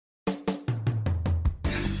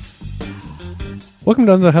Welcome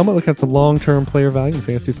to Under the Helmet, looking at some long-term player value in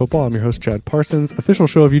fantasy football. I'm your host, Chad Parsons, official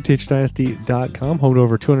show of UTHDynasty.com, home to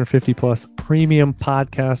over 250 plus premium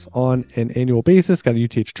podcasts on an annual basis. Got a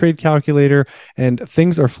UTH trade calculator, and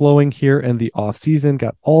things are flowing here in the off-season.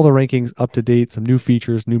 Got all the rankings up to date, some new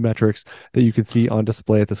features, new metrics that you can see on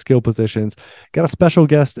display at the skill positions. Got a special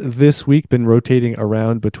guest this week, been rotating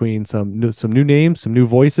around between some new names, some new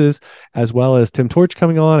voices, as well as Tim Torch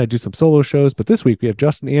coming on. I do some solo shows, but this week we have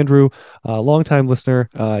Justin Andrew, longtime listener,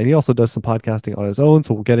 and he also does some podcasting on his own,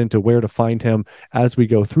 so we'll get into where to find him as we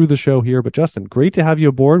go through the show here. But Justin, great to have you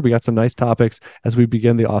aboard. We got some nice topics as we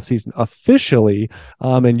begin the offseason officially,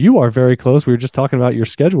 and you are very close. We were just talking about your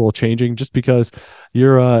schedule changing just because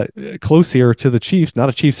you're close here to the Chiefs. Not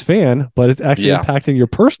a Chiefs fan, but it's actually impacting your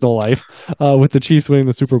personal life with the Chiefs winning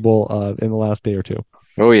the Super Bowl in the last day or two.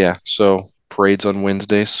 Oh yeah. So parade's on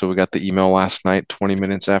Wednesday. So we got the email last night, 20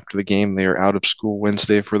 minutes after the game. They are out of school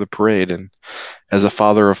Wednesday for the parade. And as a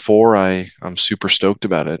father of four, I'm super stoked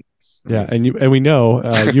about it. Yeah, and we know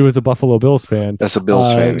you as a Buffalo Bills fan. That's a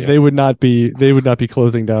Bills fan. Yeah. They would not be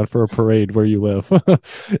closing down for a parade where you live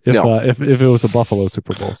if it was a Buffalo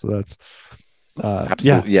Super Bowl. So that's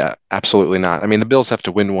absolutely not. I mean, the Bills have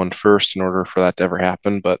to win one first in order for that to ever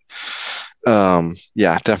happen. But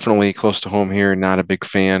definitely close to home here. Not a big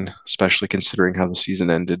fan, especially considering how the season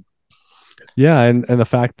ended. Yeah, and the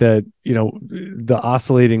fact that, the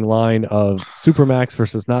oscillating line of Supermax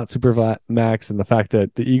versus not Supermax, and the fact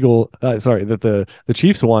that the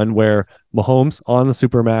Chiefs won where Mahomes on the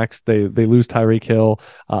Supermax, they lose Tyreek Hill,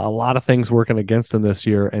 a lot of things working against them this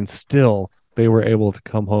year, and still they were able to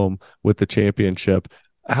come home with the championship.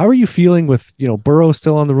 How are you feeling with, Burrow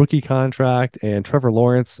still on the rookie contract and Trevor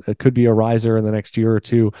Lawrence could be a riser in the next year or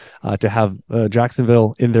two to have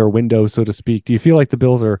Jacksonville in their window, so to speak? Do you feel like the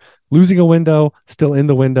Bills are losing a window, still in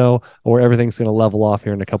the window, or everything's going to level off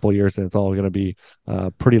here in a couple of years and it's all going to be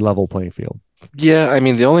a pretty level playing field? Yeah, I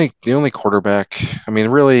mean the only quarterback. I mean,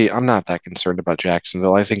 really, I'm not that concerned about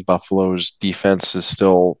Jacksonville. I think Buffalo's defense is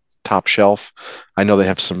still top shelf. I know they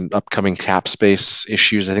have some upcoming cap space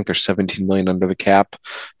issues. I think they're 17 million under the cap.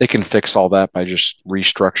 They can fix all that by just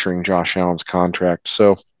restructuring Josh Allen's contract.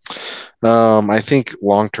 So I think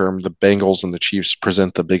long term, the Bengals and the Chiefs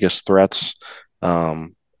present the biggest threats.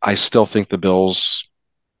 I still think the Bills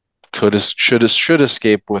should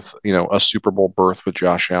escape with a Super Bowl berth with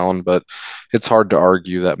Josh Allen, but it's hard to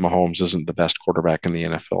argue that Mahomes isn't the best quarterback in the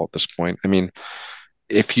NFL at this point. I mean,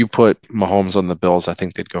 if you put Mahomes on the Bills, I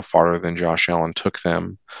think they'd go farther than Josh Allen took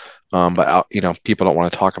them. But people don't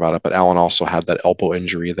want to talk about it. But Allen also had that elbow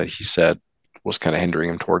injury that he said was kind of hindering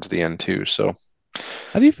him towards the end too. So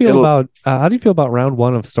how do you feel about round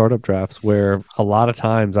one of startup drafts, where a lot of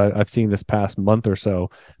times I've seen this past month or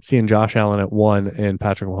so, seeing Josh Allen at 1 and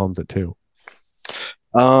Patrick Mahomes at 2?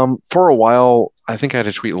 For a while, I think I had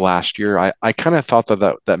a tweet last year. I kind of thought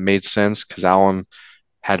that made sense because Allen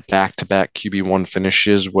had back-to-back QB1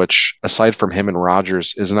 finishes, which aside from him and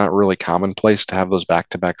Rodgers is not really commonplace to have those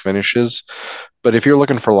back-to-back finishes. But if you're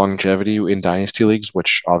looking for longevity in dynasty leagues,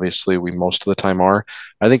 which obviously we most of the time are,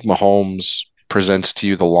 I think Mahomes presents to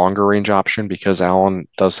you the longer range option because Allen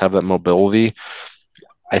does have that mobility.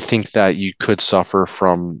 I think that you could suffer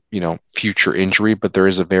from, future injury, but there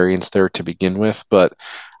is a variance there to begin with. But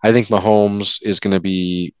I think Mahomes is going to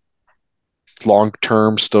be long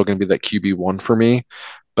term still going to be that QB1 for me.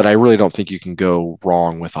 But I really don't think you can go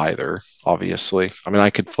wrong with either, obviously. I mean,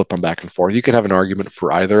 I could flip them back and forth. You could have an argument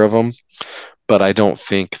for either of them, but I don't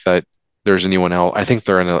think that there's anyone else. I think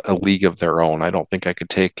they're in a league of their own. I don't think I could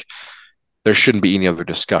take there shouldn't be any other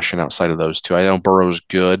discussion outside of those two. I know Burrow's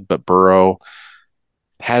good, but Burrow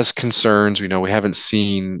has concerns. We haven't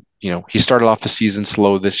seen, he started off the season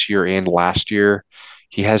slow this year and last year.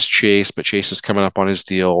 He has Chase, but Chase is coming up on his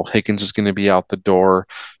deal. Higgins is going to be out the door.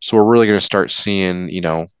 So we're really going to start seeing,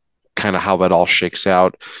 kind of how that all shakes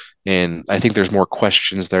out. And I think there's more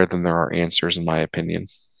questions there than there are answers, in my opinion.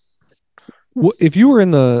 If you were in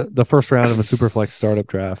the first round of a Superflex startup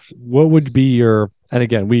draft, what would be and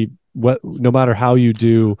again, no matter how you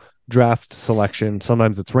do draft selection,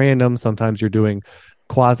 sometimes it's random, sometimes you're doing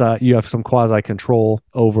you have some quasi control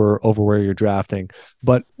over where you're drafting,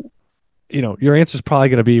 but your answer is probably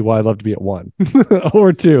going to be, well, I'd love to be at 1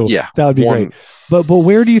 or 2. Yeah, that would be great. But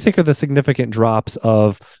where do you think are the significant drops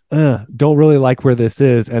of don't really like where this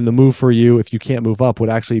is, and the move for you, if you can't move up, would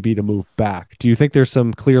actually be to move back? Do you think there's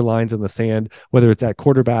some clear lines in the sand, whether it's at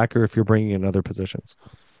quarterback or if you're bringing in other positions?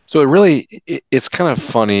 So it's kind of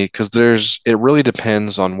funny because it really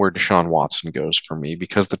depends on where Deshaun Watson goes for me,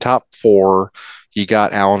 because the top four, you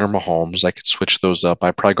got Allen or Mahomes. I could switch those up.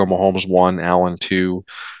 I'd probably go Mahomes 1, Allen 2.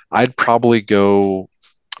 I'd probably go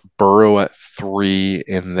Burrow at 3,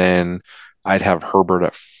 and then I'd have Herbert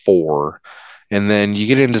at 4. And then you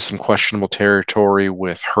get into some questionable territory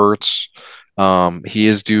with Hurts. He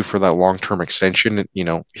is due for that long-term extension. You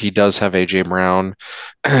know, he does have AJ Brown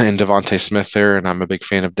and Devontae Smith there, and I'm a big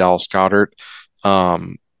fan of Dallas Goedert.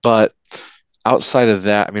 But outside of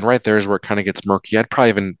that, I mean, right there is where it kind of gets murky. I'd probably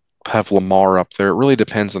even have Lamar up there. It really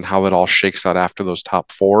depends on how it all shakes out after those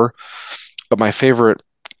top 4. But my favorite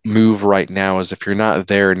move right now is if you're not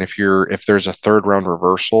there, and if there's a third round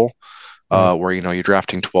reversal, Right. where you're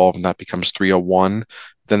drafting 12 and that becomes 301,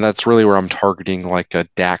 then that's really where I'm targeting like a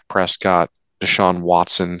Dak Prescott, Deshaun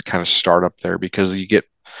Watson kind of startup there, because you get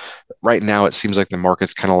right now it seems like the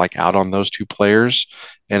market's kind of like out on those two players,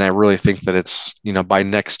 and I really think that it's by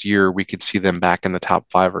next year we could see them back in the top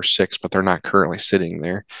 5 or 6, but they're not currently sitting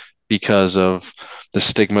there because of the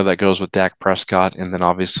stigma that goes with Dak Prescott, and then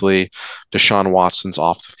obviously Deshaun Watson's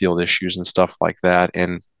off the field issues and stuff like that.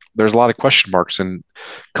 And there's a lot of question marks in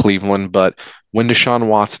Cleveland, but when Deshaun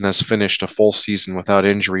Watson has finished a full season without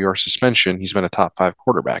injury or suspension, he's been a top 5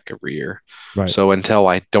 quarterback every year. Right. So until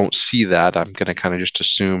I don't see that, I'm going to kind of just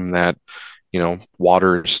assume that,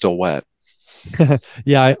 water is still wet.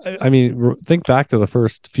 Yeah, I mean, think back to the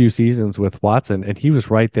first few seasons with Watson, and he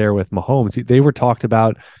was right there with Mahomes. They were talked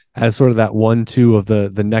about as sort of that 1-2 of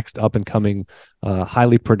the next up and coming,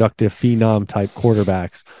 highly productive phenom type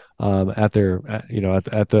quarterbacks at their,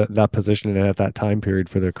 at that position and at that time period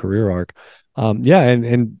for their career arc. Yeah,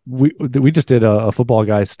 and we just did a football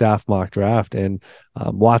guys staff mock draft, and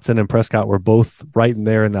Watson and Prescott were both right in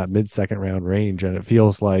there in that mid-second round range, and it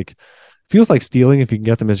feels like stealing if you can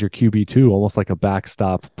get them as your QB2, almost like a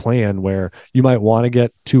backstop plan where you might want to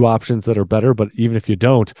get 2 options that are better, but even if you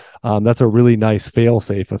don't, that's a really nice fail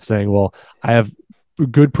safe of saying, well, I have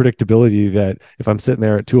good predictability that if I'm sitting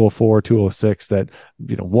there at 204, 206, that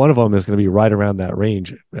one of them is going to be right around that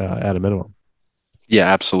range at a minimum. Yeah,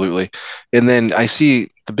 absolutely. And then I see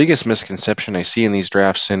the biggest misconception I see in these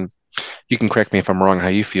drafts, and you can correct me if I'm wrong how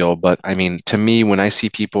you feel, but I mean, to me, when I see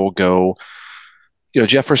people go,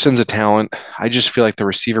 Jefferson's a talent. I just feel like the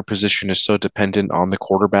receiver position is so dependent on the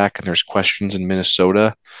quarterback, and there's questions in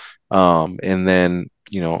Minnesota. And then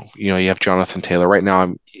you have Jonathan Taylor right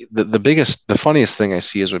now. The funniest thing I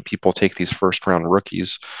see is when people take these first round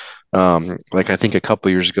rookies. Like I think a couple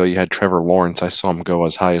years ago, you had Trevor Lawrence. I saw him go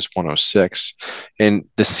as high as 106, and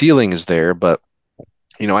the ceiling is there. But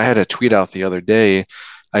I had a tweet out the other day.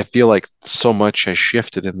 I feel like so much has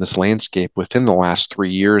shifted in this landscape within the last 3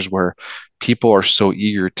 years where people are so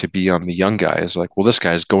eager to be on the young guys. Like, well, this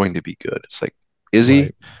guy is going to be good. It's like, is he?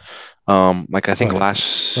 Right. Like I think Right.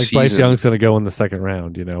 last Like Bryce season, Young's going to go in the second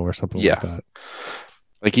round, or something like yeah. that.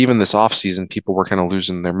 Like even this offseason, people were kind of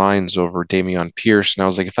losing their minds over Dameon Pierce. And I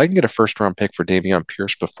was like, if I can get a first round pick for Dameon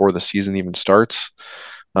Pierce before the season even starts,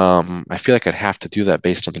 I feel like I'd have to do that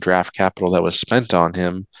based on the draft capital that was spent on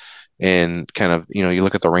him. And kind of, you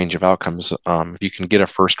look at the range of outcomes. If you can get a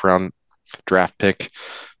first round draft pick,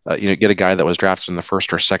 get a guy that was drafted in the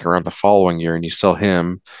first or second round the following year and you sell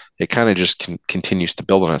him, it kind of just continues to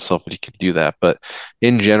build on itself if you can do that. But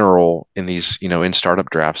in general, in these, in startup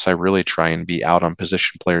drafts, I really try and be out on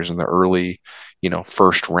position players in the early,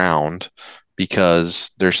 first round, because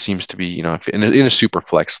there seems to be, if in a super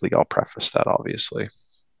flex league, I'll preface that obviously.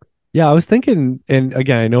 Yeah, I was thinking, and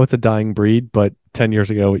again, I know it's a dying breed, but 10 years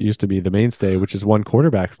ago, it used to be the mainstay, which is one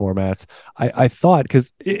quarterback formats. I thought,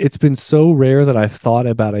 because it's been so rare that I've thought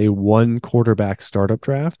about a one quarterback startup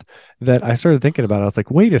draft, that I started thinking about it. I was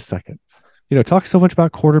like, wait a second. Talk so much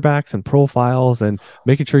about quarterbacks and profiles and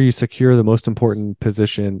making sure you secure the most important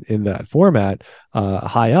position in that format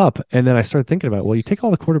high up. And then I started thinking about, well, you take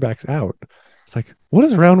all the quarterbacks out. It's like, what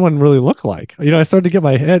does round one really look like? I started to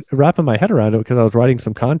get wrapping my head around it because I was writing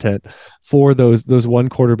some content for those one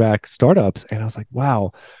quarterback startups. And I was like,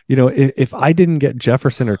 wow, if I didn't get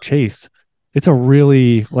Jefferson or Chase, it's a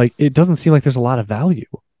really, like, it doesn't seem like there's a lot of value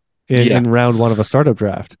in round one of a startup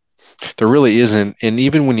draft. There really isn't. And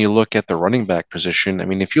even when you look at the running back position, I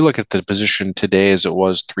mean, if you look at the position today as it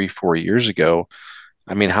was 3, 4 years ago,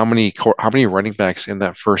 I mean, how many running backs in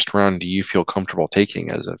that first round do you feel comfortable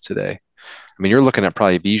taking as of today? I mean, you're looking at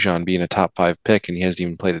probably Bijan being a top 5 pick, and he hasn't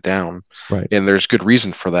even played it down. Right. And there's good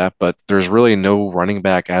reason for that, but there's really no running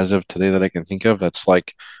back as of today that I can think of that's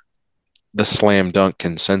like the slam dunk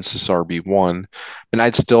consensus RB1. And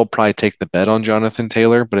I'd still probably take the bet on Jonathan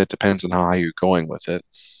Taylor, but it depends on how high you're going with it.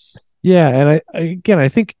 Yeah, and I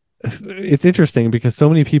think it's interesting because so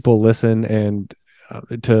many people listen and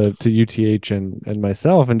to UTH and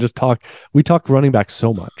myself and just talk. We talk running back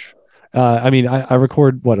so much. I mean, I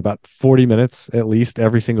record about 40 minutes at least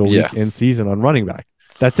every single week in season on running back.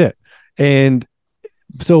 That's it. And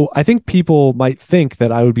So I think people might think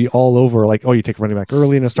that I would be all over like, oh, you take a running back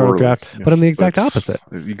early in a startup Early. draft, but I'm the exact opposite.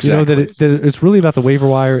 Exactly. That it's really about the waiver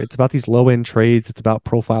wire. It's about these low end trades. It's about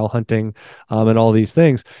profile hunting, and all these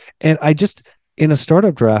things. And I just in a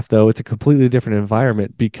startup draft though, it's a completely different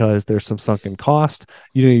environment because there's some sunken cost.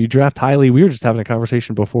 You draft highly. We were just having a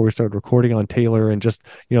conversation before we started recording on Taylor and just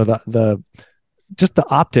the just the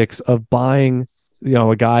optics of buying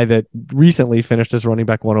a guy that recently finished as running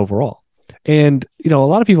back 1 overall. And a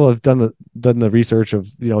lot of people have done the research of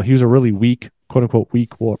he was a really weak, quote unquote,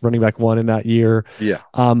 weak running back 1 in that year. Yeah.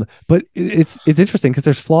 But it's interesting because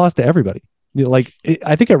there's flaws to everybody.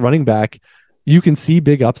 I think at running back you can see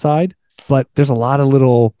big upside, but there's a lot of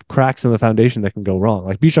little cracks in the foundation that can go wrong.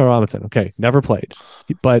 Like Bijan Robinson, okay, never played,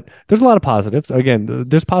 but there's a lot of positives. Again,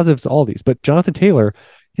 there's positives to all these, but Jonathan Taylor,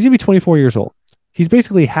 he's gonna be 24 years old. He's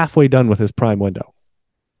basically halfway done with his prime window.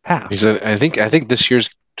 Half. I think this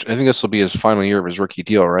will be his final year of his rookie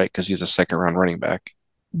deal, right? Because he's a second round running back.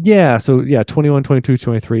 Yeah. So yeah, 21, 22,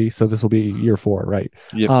 23. So this will be year 4, right?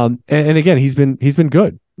 Yep. And again, he's been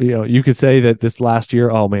good. You could say that this last year,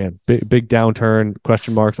 oh man, big downturn,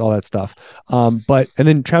 question marks, all that stuff. And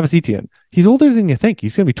then Travis Etienne, he's older than you think.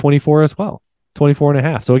 He's going to be 24 as well, 24 and a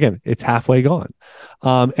half. So again, it's halfway gone.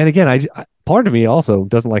 And again, I part of me also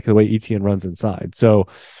doesn't like the way Etienne runs inside. So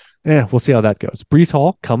we'll see how that goes. Breece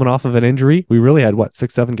Hall coming off of an injury. We really had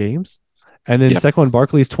 6-7 games. And then Saquon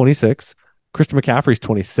Barkley's 26. Christian McCaffrey's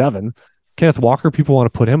 27. Kenneth Walker, people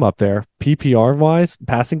want to put him up there. PPR wise,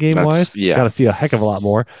 passing game wise, got to see a heck of a lot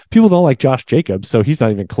more. People don't like Josh Jacobs, so he's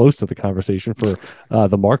not even close to the conversation for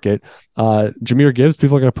the market. Jahmyr Gibbs,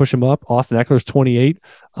 people are going to push him up. Austin Eckler's 28.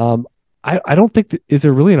 I don't think is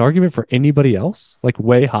there really an argument for anybody else like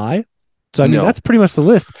way high? So I mean that's pretty much the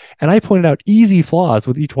list. And I pointed out easy flaws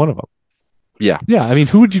with each one of them. Yeah. Yeah. I mean,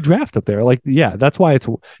 who would you draft up there? Like, yeah, that's why it's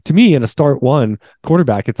to me in a start 1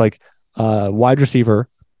 quarterback, it's like wide receiver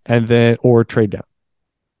and then or trade down.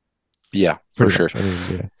 Yeah, for sure. I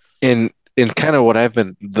mean, yeah. In kind of what I've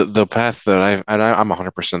been the path that I'm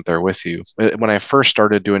 100% there with you. When I first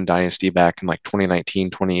started doing Dynasty back in like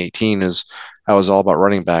 2019, 2018 is I was all about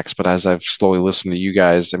running backs, but as I've slowly listened to you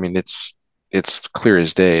guys, I mean it's clear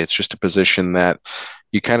as day. It's just a position that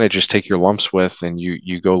you kind of just take your lumps with and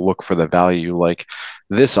you go look for the value. Like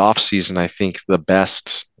this offseason, I think the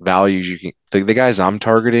best values you can the guys I'm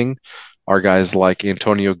targeting are guys like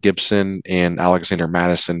Antonio Gibson and Alexander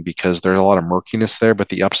Mattison because there's a lot of murkiness there, but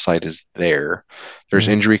the upside is there. There's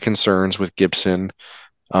injury concerns with Gibson,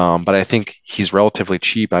 but I think he's relatively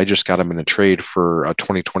cheap. I just got him in a trade for a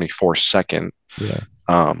 2024 second.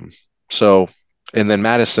 Yeah. So, and then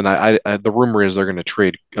Mattison, the rumor is they're going to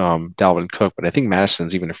trade Dalvin Cook, but I think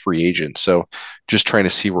Madison's even a free agent. So just trying to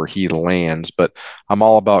see where he lands. But I'm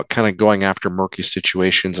all about kind of going after murky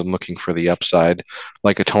situations and looking for the upside,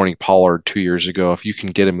 like a Tony Pollard 2 years ago. If you can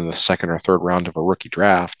get him in the second or third round of a rookie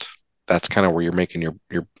draft, that's kind of where you're making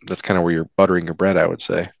that's kind of where you're buttering your bread, I would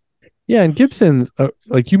say. Yeah, and Gibson's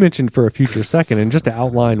like you mentioned for a future second, and just to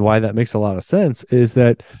outline why that makes a lot of sense is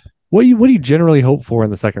that what do you generally hope for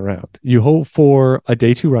in the second round? You hope for a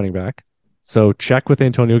day 2 running back. So check with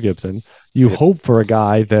Antonio Gibson. You hope for a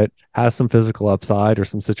guy that has some physical upside or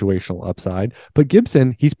some situational upside. But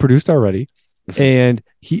Gibson, he's produced already. And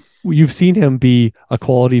you've seen him be a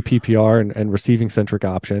quality PPR and receiving centric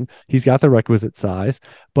option. He's got the requisite size,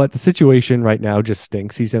 but the situation right now just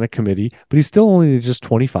stinks. He's in a committee, but he's still only just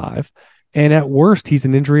 25. And at worst, he's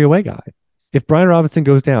an injury away guy. If Brian Robinson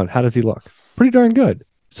goes down, how does he look? Pretty darn good.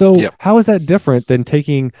 So how is that different than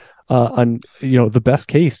taking the best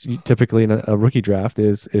case typically in a rookie draft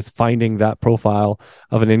is finding that profile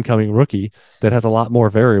of an incoming rookie that has a lot more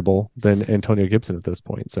variable than Antonio Gibson at this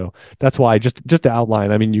point. So that's why just to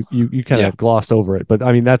outline, I mean, you kind of glossed over it, but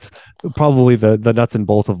I mean, that's probably the nuts and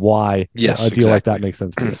bolts of why a deal like that makes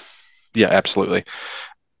sense for you. Yeah, absolutely.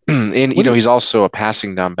 And he's also a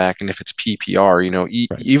passing down back, and if it's PPR,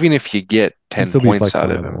 even if you get 10 points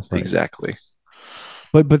out of him, exactly.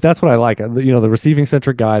 But that's what I like. The receiving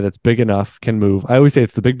centric guy that's big enough can move. I always say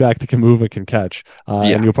it's the big back that can move and can catch.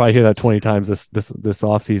 And you'll probably hear that 20 times this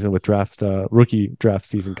offseason with rookie draft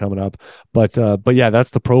season coming up. But yeah, that's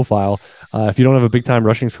the profile. If you don't have a big time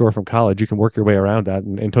rushing score from college, you can work your way around that.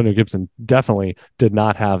 And Antonio Gibson definitely did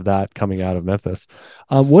not have that coming out of Memphis.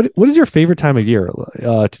 What is your favorite time of year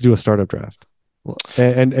to do a startup draft?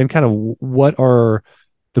 And kind of what are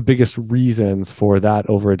the biggest reasons for that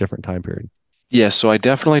over a different time period? Yeah, so I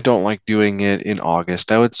definitely don't like doing it in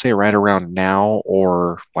August. I would say right around now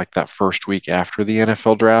or like that first week after the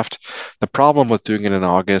NFL draft. The problem with doing it in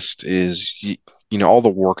August is, all the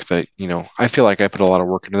work that, I feel like I put a lot of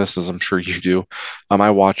work into this, as I'm sure you do. I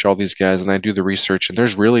watch all these guys and I do the research, and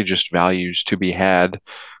there's really just values to be had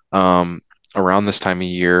um, around this time of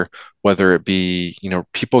year, whether it be,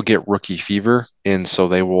 people get rookie fever, and so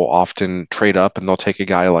they will often trade up and they'll take a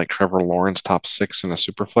guy like Trevor Lawrence, top six in a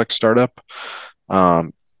superflex startup.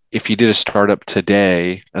 Um, if you did a startup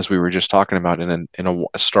today, as we were just talking about, in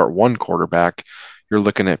a start one quarterback, you're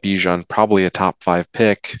looking at Bijan probably a top five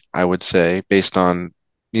pick, I would say, based on,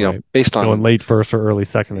 Right. based Going on, late first or early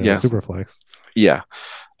second in a yeah, super flex. yeah.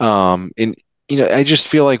 And I just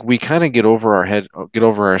feel like we kind of get over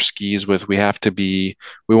our skis with we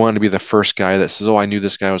want to be the first guy that says, "Oh, I knew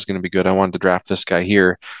this guy was going to be good. I wanted to draft this guy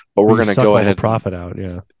here," but But we're you going to suck go all the ahead and profit out.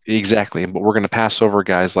 Yeah. exactly, but we're going to pass over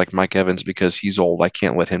guys like Mike Evans because he's old. I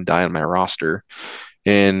can't let him die on my roster.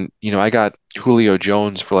 And I got Julio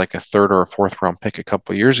Jones for like a third or a fourth round pick a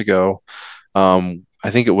couple of years ago. I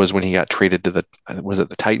think it was when he got traded to was it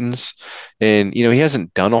the Titans? And he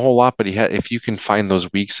hasn't done a whole lot, but if you can find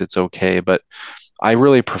those weeks, it's okay. But I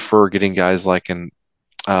really prefer getting guys like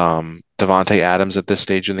Devontae Adams at this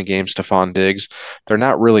stage in the game, Stephon Diggs. They're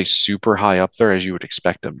not really super high up there as you would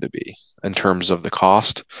expect them to be in terms of the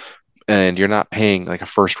cost. And you're not paying like a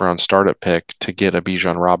first round startup pick to get a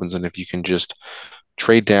Bijan Robinson if you can just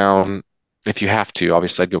trade down if you have to.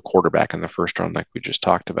 Obviously, I'd go quarterback in the first round, like we just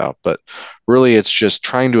talked about. But really, it's just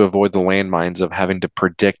trying to avoid the landmines of having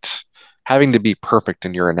to be perfect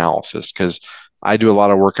in your analysis. Because I do a lot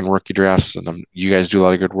of work in rookie drafts, and you guys do a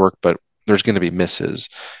lot of good work, but there's going to be misses.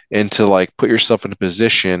 And to like put yourself in a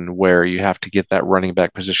position where you have to get that running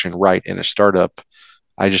back position right in a startup,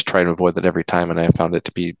 I just try to avoid that every time, and I found it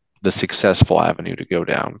to be the successful avenue to go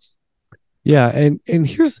down. Yeah, and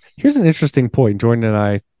here's an interesting point. Jordan and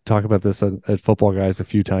I talk about this at Football Guys a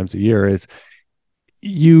few times a year. Is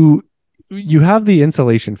you you have the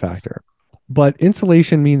insulation factor, but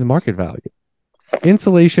insulation means market value.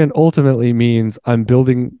 Insulation ultimately means I'm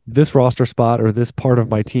building this roster spot or this part of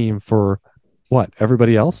my team for what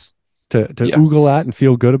everybody else to Yeah, oogle at and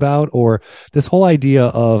feel good about, or this whole idea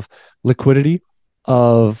of liquidity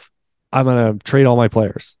of I'm gonna trade all my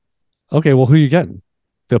players. Okay, well, who are you getting?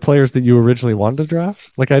 The players that you originally wanted to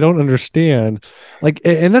draft? Like, I don't understand. Like,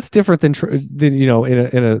 and that's different than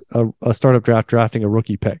in a startup drafting a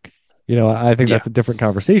rookie pick. I think yeah, that's a different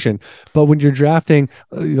conversation. But when you're drafting,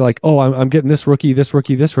 you're like, oh, I'm getting this rookie, this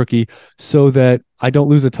rookie, this rookie, so that I don't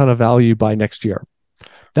lose a ton of value by next year.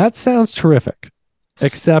 That sounds terrific.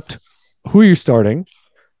 Except, who are you starting?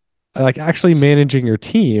 Like actually managing your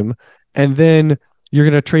team, and then you're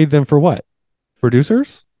going to trade them for what?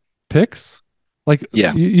 Producers, picks. Like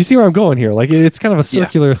yeah, you see where I'm going here. Like it's kind of a yeah.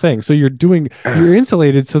 circular thing. So you're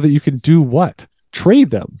insulated so that you can do what? Trade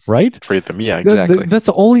them, right? Trade them. Yeah, exactly. That's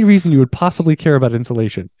the only reason you would possibly care about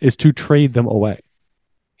insulation is to trade them away.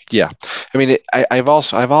 Yeah. I mean, I've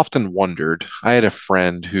often wondered. I had a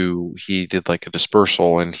friend who he did like a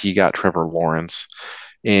dispersal and he got Trevor Lawrence,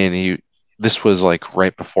 and this was like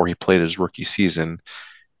right before he played his rookie season.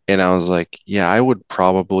 And I was like, yeah,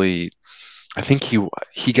 I think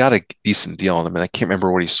he got a decent deal on him, and I can't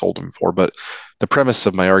remember what he sold him for. But the premise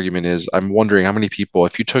of my argument is I'm wondering how many people,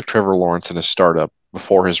 if you took Trevor Lawrence in a startup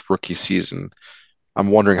before his rookie season,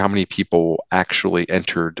 I'm wondering how many people actually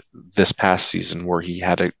entered this past season where he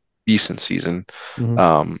had a decent season, Mm-hmm.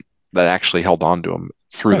 um, that actually held on to him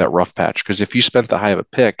through Right. that rough patch. Because if you spent the high of a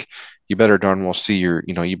pick, you better darn well see you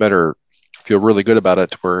better feel really good about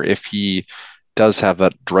it to where if he does have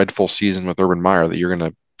that dreadful season with Urban Meyer, that you're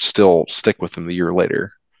going to still stick with him the year later.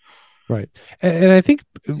 Right. And I think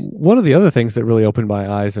one of the other things that really opened my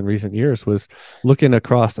eyes in recent years was looking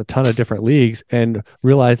across a ton of different leagues and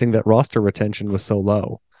realizing that roster retention was so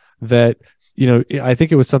low that, I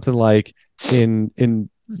think it was something like in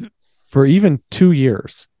for even 2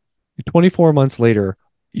 years, 24 months later,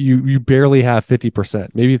 you barely have 50%.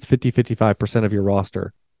 Maybe it's 55% of your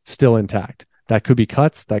roster still intact. That could be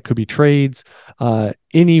cuts, that could be trades,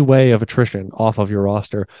 any way of attrition off of your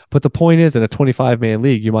roster. But the point is, in a 25-man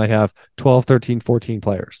league, you might have 12, 13, 14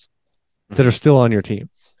 players that are Mhm. still on your team.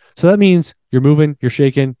 So that means you're moving, you're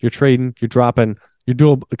shaking, you're trading, you're dropping, you're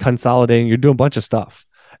doing consolidating, you're doing a bunch of stuff.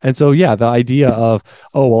 And so, yeah, the idea of,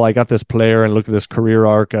 oh, well, I got this player and look at this career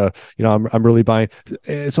arc, I'm really buying.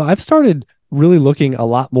 So I've started really looking a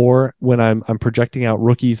lot more when I'm projecting out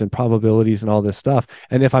rookies and probabilities and all this stuff.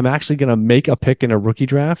 And if I'm actually going to make a pick in a rookie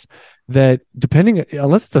draft, that depending,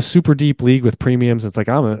 unless it's a super deep league with premiums, it's like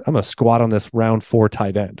I'm a squat on this round 4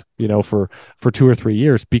 tight end, for 2 or 3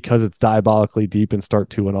 years because it's diabolically deep and start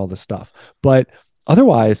 2 and all this stuff. But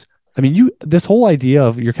otherwise, I mean, this whole idea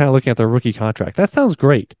of you're kind of looking at the rookie contract, that sounds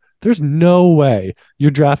great. There's no way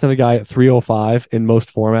you're drafting a guy at 305 in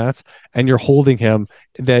most formats and you're holding him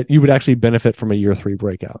that you would actually benefit from a year 3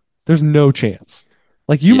 breakout. There's no chance.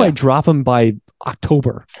 Like you might drop him by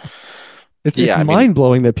October. It's mind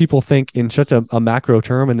blowing that people think in such a macro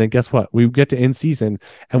term. And then guess what? We get to end season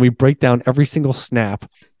and we break down every single snap,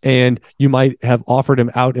 and you might have offered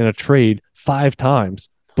him out in a trade 5 times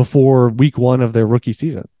before week 1 of their rookie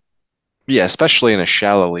season. Yeah, especially in a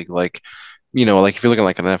shallow league. Like if you're looking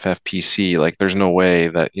like an FFPC, like there's no way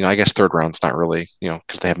that, I guess third round's not really,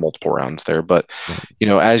 because they have multiple rounds there. But,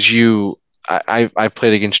 I've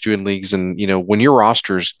played against you in leagues, and, when your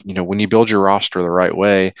rosters, when you build your roster the right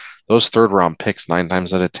way, those third round picks 9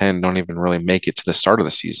 times out of 10 don't even really make it to the start of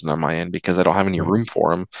the season on my end because I don't have any room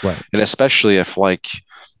for them. Right. And especially if like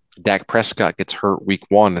Dak Prescott gets hurt week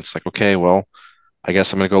 1, it's like, okay, well, I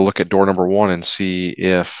guess I'm going to go look at door number 1 and see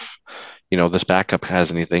if this backup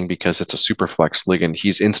has anything, because it's a super flex league and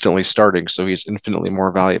he's instantly starting. So he's infinitely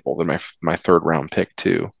more valuable than my third round pick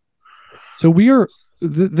too. So we are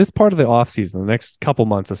this part of the offseason, the next couple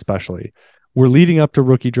months, especially, we're leading up to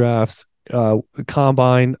rookie drafts,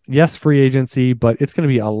 combine, yes, free agency, but it's going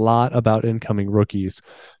to be a lot about incoming rookies.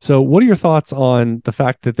 So what are your thoughts on the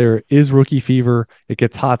fact that there is rookie fever? It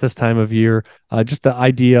gets hot this time of year. Just the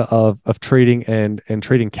idea of trading and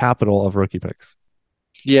trading capital of rookie picks.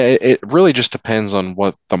 Yeah, it really just depends on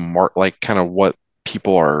what kind of what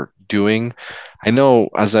people are doing. I know,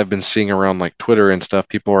 as I've been seeing around like Twitter and stuff,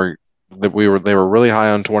 they were really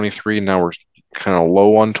high on 23. Now we're kind of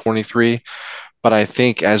low on 23. But I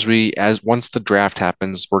think as once the draft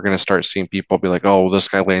happens, we're going to start seeing people be like, oh, this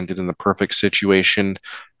guy landed in the perfect situation.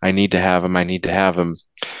 I need to have him. I need to have him.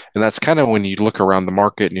 And that's kind of when you look around the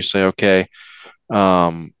market and you say, okay,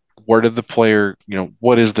 where did the player,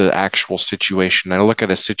 what is the actual situation? I look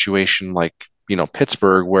at a situation like,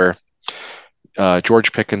 Pittsburgh, where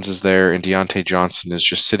George Pickens is there and Deontay Johnson is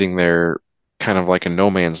just sitting there kind of like in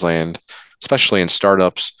no man's land, especially in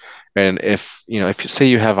startups. And if you say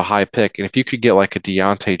you have a high pick, and if you could get like a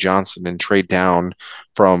Deontay Johnson and trade down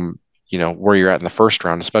from, where you're at in the first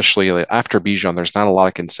round, especially after Bijan, there's not a lot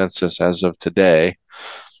of consensus as of today.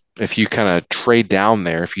 If you kind of trade down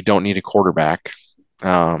there, if you don't need a quarterback,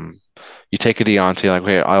 you take a Deontay, like,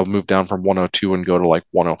 okay, I'll move down from 102 and go to like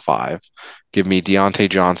 105. Give me Deontay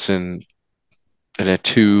Johnson and a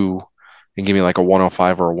 2 and give me like a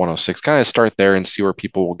 105 or a 106. Kind of start there and see where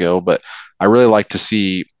people will go. But I like to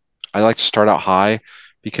start out high,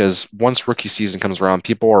 because once rookie season comes around,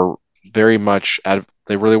 people are very much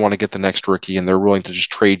they really want to get the next rookie, and they're willing to just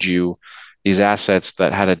trade you these assets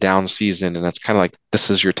that had a down season. And that's kind of like, this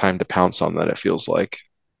is your time to pounce on that, it feels like.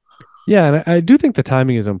 Yeah, and I do think the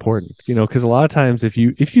timing is important, because a lot of times if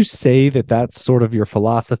you say that that's sort of your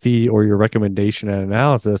philosophy or your recommendation and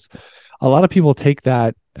analysis, a lot of people take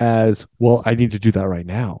that as, well, I need to do that right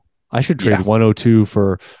now. I should trade 102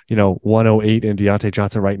 for, 108 and Deontay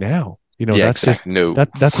Johnson right now. That's exactly.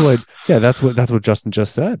 That's what Justin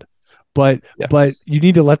just said. But you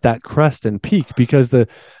need to let that crest and peak, because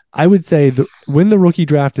I would say when the rookie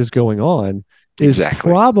draft is going on is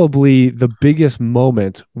probably the biggest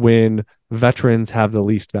moment when veterans have the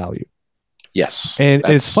least value. Yes. And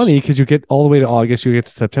it's funny because you get all the way to August, you get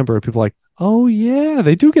to September, and people are like, oh yeah,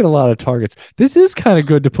 they do get a lot of targets. This is kind of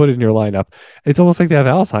good to put in your lineup. It's almost like they have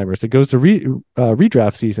Alzheimer's. It goes to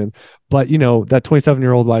redraft season, but that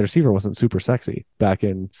 27-year-old wide receiver wasn't super sexy back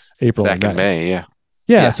in April. Back in May, yeah.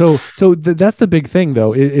 Yeah. So that's the big thing,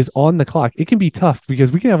 though, is on the clock. It can be tough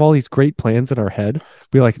because we can have all these great plans in our head.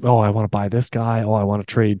 Be like, oh, I want to buy this guy. Oh, I want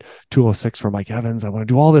to trade 206 for Mike Evans. I want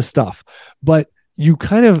to do all this stuff. But you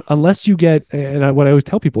kind of, unless you get, and what I always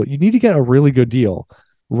tell people, you need to get a really good deal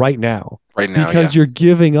right now. Because you're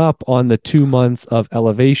giving up on the 2 months of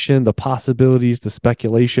elevation, the possibilities, the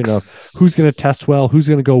speculation of who's going to test well, who's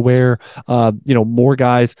going to go where, more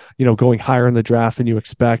guys, going higher in the draft than you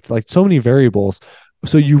expect, like so many variables.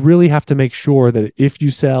 So you really have to make sure that if you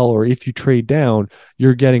sell or if you trade down,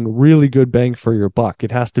 you're getting really good bang for your buck.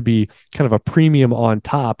 It has to be kind of a premium on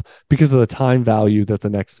top because of the time value that the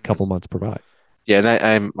next couple months provide. Yeah, and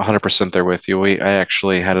I'm 100% there with you. I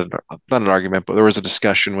actually had not an argument, but there was a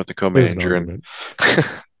discussion with the co-manager, and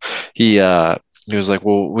he was like,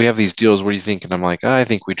 "Well, we have these deals. What do you think?" And I'm like, "I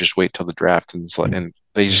think we just wait till the draft and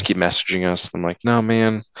They Yeah. just keep messaging us. I'm like, no,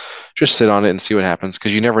 man, just sit on it and see what happens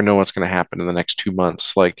because you never know what's going to happen in the next 2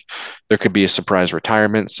 months. Like, there could be a surprise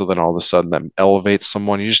retirement, so then all of a sudden that elevates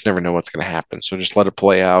someone. You just never know what's going to happen. So just let it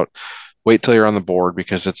play out. Wait till you're on the board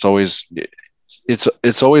because it's always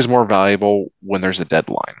more valuable when there's a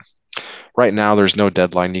deadline. Right now, there's no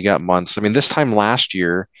deadline. You got months. I mean, this time last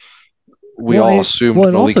year, we Well, all well, assumed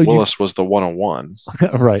and Malik also you Willis was the 101.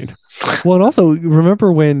 right. Well, and also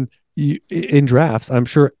remember when you in drafts, I'm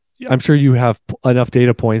sure you have enough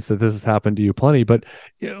data points that this has happened to you plenty, but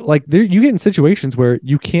like there you get in situations where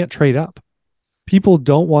you can't trade up. People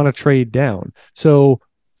don't want to trade down. So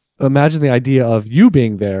imagine the idea of you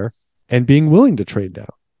being there and being willing to trade down.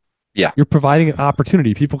 Yeah, You're providing an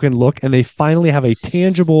opportunity. People can look and they finally have a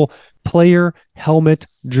tangible player, helmet,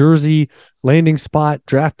 jersey, landing spot,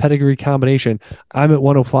 draft pedigree combination. I'm at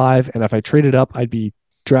 105, and if I traded up, I'd be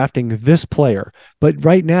drafting this player. But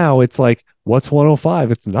right now, it's like, what's 105?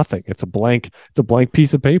 It's nothing. It's a blank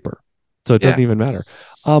piece of paper. So it yeah. doesn't even matter.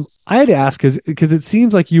 I had to ask because it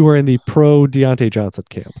seems like you were in the pro Deontay Johnson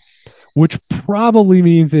camp, which probably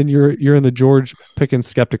means you're in the George Pickens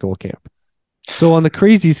skeptical camp. So on the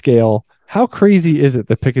crazy scale, how crazy is it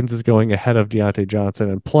that Pickens is going ahead of Deontay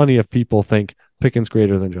Johnson, and plenty of people think Pickens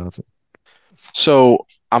greater than Johnson? So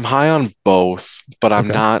I'm high on both, but I'm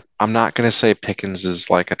Okay, not I'm not going to say Pickens is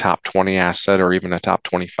like a top 20 asset or even a top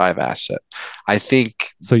 25 asset. I think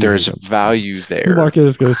so you hate there's him. value The there. market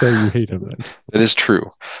is going to say you hate him then. That is true.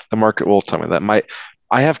 The market will tell me that.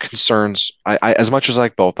 I have concerns. I as much as I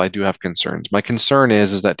like both, I do have concerns. My concern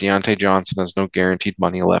is that Deontay Johnson has no guaranteed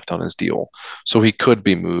money left on his deal, so he could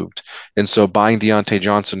be moved. And so buying Deontay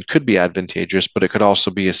Johnson could be advantageous, but it could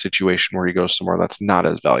also be a situation where he goes somewhere that's not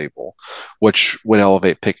as valuable, which would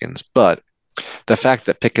elevate Pickens. But the fact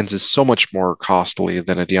that Pickens is so much more costly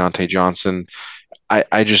than a Deontay Johnson,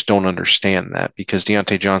 I just don't understand that because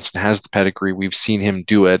Deontay Johnson has the pedigree. We've seen him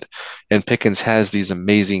do it, and Pickens has these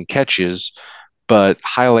amazing catches, but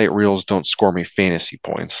highlight reels don't score me fantasy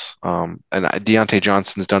points. And Deontay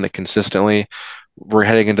Johnson's done it consistently. We're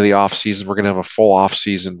heading into the off season. We're going to have a full off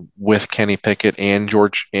season with Kenny Pickett and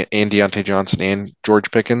Deontay Johnson and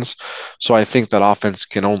George Pickens. So I think that offense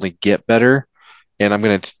can only get better. And I'm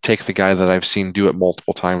going to take the guy that I've seen do it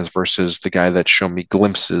multiple times versus the guy that's shown me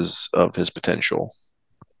glimpses of his potential.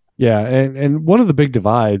 Yeah, and one of the big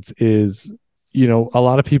divides is, a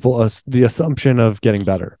lot of people the assumption of getting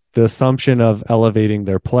better, the assumption of elevating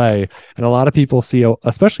their play, and a lot of people see,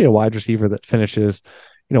 especially a wide receiver that finishes,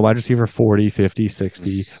 wide receiver 40, 50,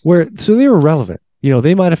 60, where so they were relevant.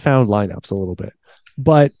 They might have found lineups a little bit,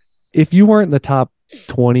 but if you weren't in the top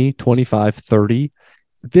 20, 25, 30,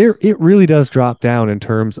 there it really does drop down in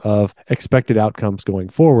terms of expected outcomes going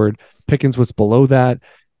forward. Pickens was below that.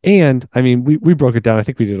 And I mean, we broke it down. I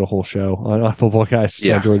think we did a whole show on Football Guys just on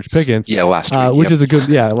Yeah. George Pickens, Yeah, last week. which Yep. is a good,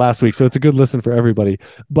 yeah, last week. So it's a good listen for everybody.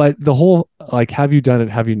 But the whole, like, have you done it?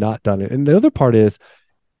 Have you not done it? And the other part is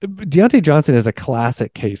Deontay Johnson is a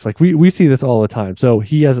classic case. Like we see this all the time. So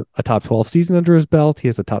he has a top 12 season under his belt. He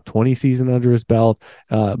has a top 20 season under his belt.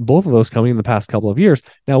 Both of those coming in the past couple of years.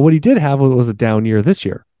 Now, what he did have was a down year this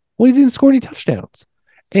year. Well, he didn't score any touchdowns.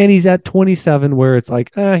 And he's at 27, where it's like,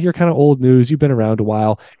 you're kind of old news. You've been around a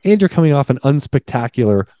while, and you're coming off an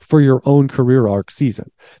unspectacular for your own career arc season.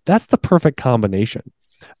 That's the perfect combination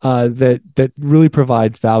that really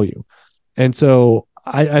provides value. And so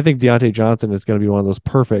I think Deontay Johnson is going to be one of those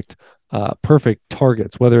perfect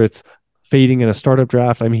targets, whether it's fading in a startup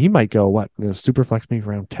draft. I mean, he might go super flex maybe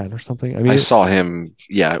around 10 or something. I I mean, saw him.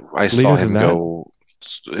 Yeah, I saw later than him that, go.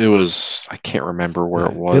 It was, I can't remember where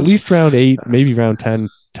it at was. least round 8, maybe round 10,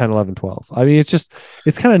 10, 11, 12. I mean,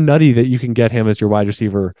 it's kind of nutty that you can get him as your wide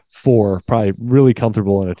receiver 4, probably really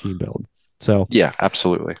comfortable in a team build. So, Yeah,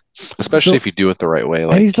 absolutely. Especially if you do it the right way.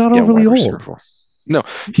 and he's Like, not yeah, overly wide receiver old. four. No,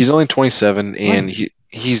 he's only 27, and Right.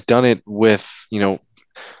 he's done it with,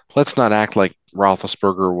 let's not act like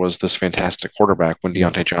Roethlisberger was this fantastic quarterback when No,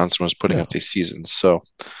 Deontay Johnson was putting no. up these seasons. So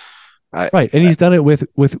I, Right. And he's done it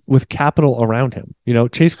with capital around him.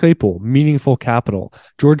 Chase Claypool, meaningful capital.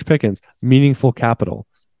 George Pickens, meaningful capital.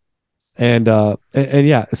 And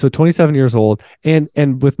yeah, so 27 years old. And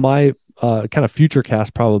with my kind of future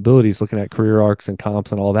cast probabilities, looking at career arcs and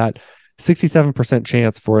comps and all that, 67%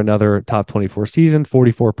 chance for another top 24 season,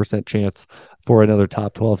 44% chance for another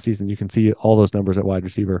top 12 season. You can see all those numbers at wide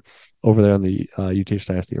receiver over there on the UTH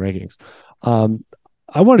Dynasty rankings.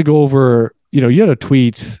 I want to go over, you had a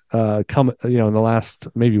tweet in the last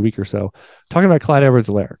maybe week or so talking about Clyde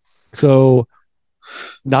Edwards-Helaire. So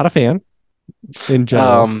not a fan in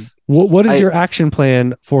general. um, What is I, your action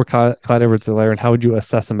plan for Clyde Edwards-Helaire, and how would you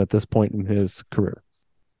assess him at this point in his career?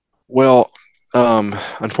 well,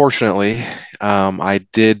 Unfortunately, I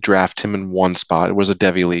did draft him in one spot. It was a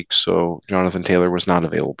Devy league, so Jonathan Taylor was not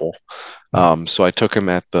available. Yeah. So I took him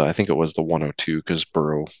at I think it was the 102 because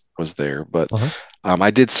Burrow was there. But Uh-huh.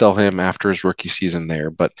 I did sell him after his rookie season there.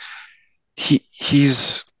 But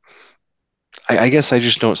he's I guess I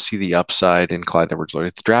just don't see the upside in Clyde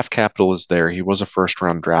Edwards-Helaire. The draft capital is there. He was a first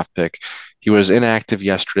round draft pick. He was inactive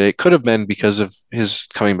yesterday. It could have been because of his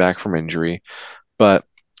coming back from injury, but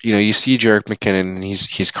you see Jerick McKinnon, and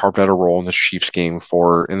he's carved out a role in the Chiefs game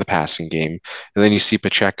for in the passing game. And then you see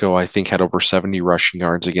Pacheco, I think, had over 70 rushing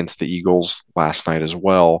yards against the Eagles last night as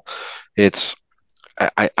well. It's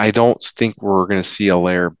I don't think we're going to see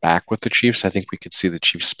Allaire back with the Chiefs. I think we could see the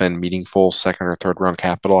Chiefs spend meaningful second or third round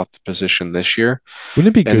capital at the position this year.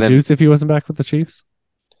 Wouldn't it be And good then news if he wasn't back with the Chiefs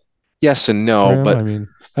yes and for no, him? but I mean,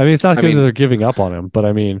 it's not I good that mean, they're giving up on him, but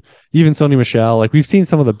I mean, even Sony Michel, like we've seen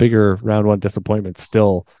some of the bigger round one disappointments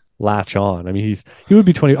still latch on. I mean, he would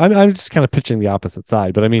be 20. I'm just kind of pitching the opposite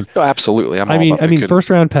side, but I mean, no, absolutely. I'm I all mean, about I the mean, good. first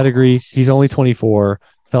round pedigree. He's only 24.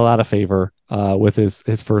 Fell out of favor with his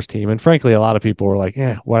first team, and frankly, a lot of people were like,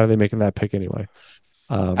 "Yeah, why are they making that pick anyway?"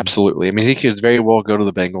 Um, Absolutely. I mean, he could very well go to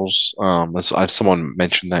the Bengals. I've someone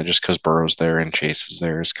mentioned that just because Burrow's there and Chase is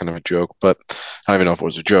there is kind of a joke, but I don't even know if it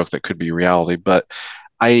was a joke. That could be reality. But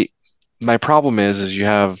I, my problem is you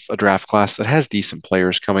have a draft class that has decent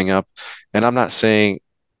players coming up, and I'm not saying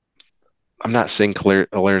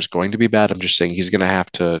Allaire is going to be bad. I'm just saying he's going to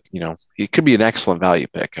have to, he could be an excellent value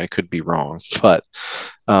pick. I could be wrong, but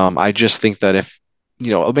I just think that if,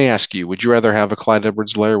 let me ask you, would you rather have a Clyde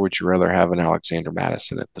Edwards-Helaire or would you rather have an Alexander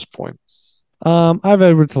Madison at this point? I have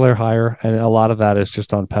Edwards Helaire higher, and a lot of that is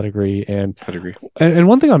just on pedigree. And Pedigree. and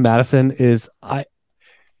one thing on Madison is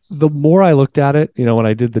the more I looked at it, when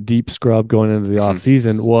I did the deep scrub going into the off Mhm.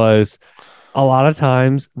 season, was a lot of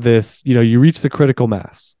times this, you reach the critical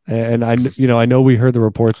mass. And I know we heard the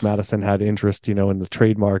reports Madison had interest, in the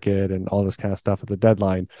trade market and all this kind of stuff at the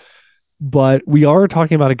deadline. But we are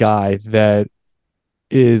talking about a guy that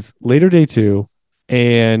is later day two,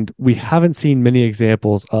 and we haven't seen many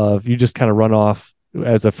examples of you just kind of run off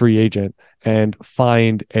as a free agent and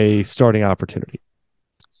find a starting opportunity.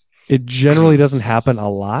 It generally doesn't happen a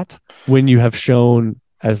lot when you have shown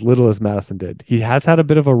as little as Madison did. He has had a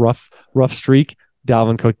bit of a rough streak.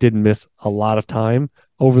 Dalvin Cook didn't miss a lot of time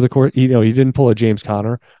over the course. He didn't pull a James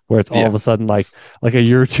Conner where it's all Yeah. of a sudden like a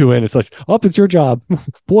year or two in, it's like, oh, it's your job.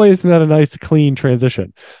 Boy, isn't that a nice, clean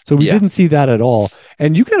transition? So we Yeah. didn't see that at all.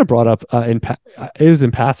 And you kind of brought up it was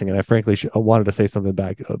in passing, and I frankly wanted to say something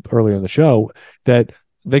back earlier in the show that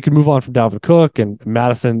they could move on from Dalvin Cook and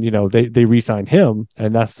Madison. They re-signed him,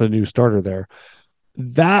 and that's the new starter there.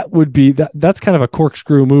 That's kind of a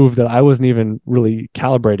corkscrew move that I wasn't even really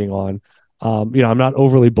calibrating on. I'm not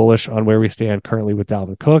overly bullish on where we stand currently with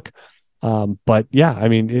Dalvin Cook. But yeah, I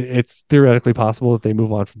mean, it's theoretically possible that they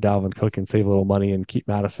move on from Dalvin Cook and save a little money and keep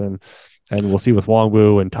Madison. And we'll see with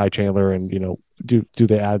Wongwu and Ty Chandler, and do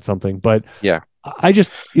they add something? But Yeah. I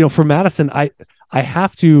just, for Madison, I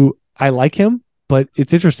like him, but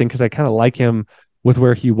it's interesting because I kind of like him with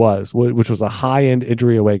where he was, which was a high end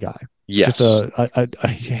injury away guy, just Yes. a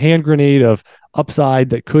hand grenade of upside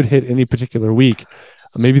that could hit any particular week.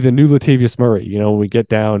 Maybe the new Latavius Murray, when we get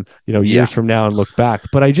down, Yeah. years from now and look back.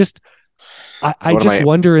 But I One of just my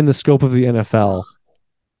wonder in the scope of the NFL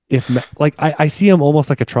if like I see him almost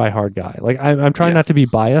like a try hard guy. Like I'm trying yeah. not to be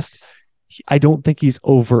biased. I don't think he's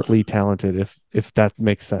overtly talented, if that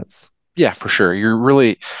makes sense. Yeah, for sure. You're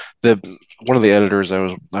really the one of the editors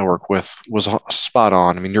I work with was spot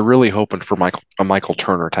on. I mean, you're really hoping for a Michael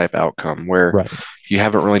Turner type outcome where Right. you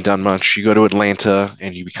haven't really done much. You go to Atlanta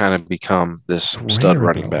and you kind of become this It's stud rare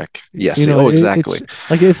running though. back. Yes. Oh, exactly.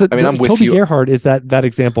 It's like I mean, I'm with Toby you. Gerhart is that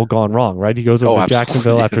example gone wrong, right? He goes over Oh, to absolutely.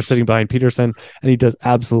 Jacksonville after Yes. sitting behind Peterson, and he does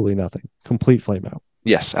absolutely nothing. Complete flame out.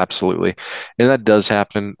 Yes, absolutely. And that does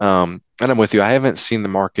happen. And I'm with you. I haven't seen the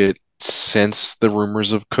market since the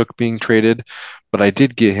rumors of Cook being traded, but I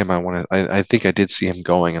did get him. I think I did see him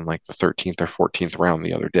going in like the 13th or 14th round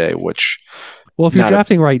the other day, which Well, if you're not a,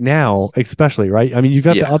 drafting right now, especially, right? I mean, you've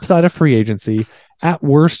got the yeah, upside of free agency. At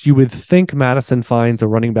worst, you would think Madison finds a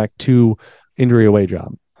running back 2 injury away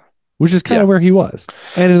job, which is kind yeah. of where he was.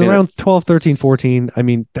 And in And around 12, 13, 14, I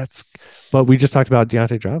mean, but we just talked about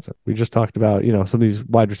Deontay Johnson. We just talked about, some of these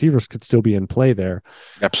wide receivers could still be in play there.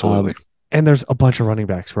 absolutely. Um, and there's a bunch of running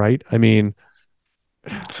backs, right? I mean,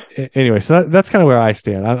 anyway, so that's kind of where I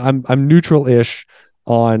stand. I'm neutral-ish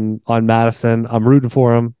on Madison. I'm rooting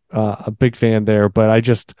for him. A big fan there, but I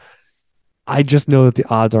just know that the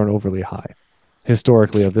odds aren't overly high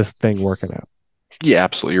historically of this thing working out. Yeah,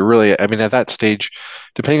 absolutely. You're really, I mean, at that stage,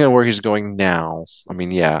 depending on where he's going now, I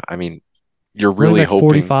mean, yeah, I mean, you're running really back hoping.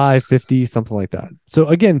 45, 50, something like that. So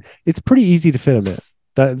again, it's pretty easy to fit him in.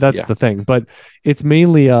 That's Yeah, the thing. But it's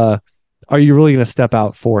mainly are you really going to step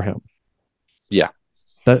out for him? yeah,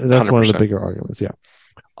 That's one of the 100%. bigger arguments. Yeah.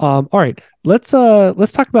 All right. Let's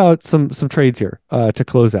talk about some trades here to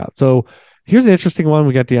close out. So here's an interesting one.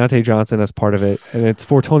 We got Deontay Johnson as part of it, and it's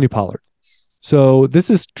for Tony Pollard. So this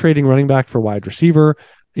is trading running back for wide receiver.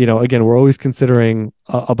 Again, we're always considering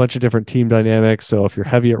a bunch of different team dynamics. So if you're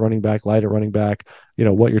heavy at running back, light at running back,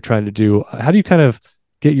 what you're trying to do. How do you kind of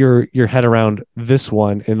get your head around this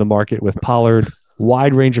one in the market with Pollard?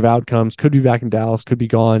 Wide range of outcomes. Could be back in Dallas, could be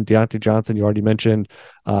gone. Deontay Johnson, you already mentioned.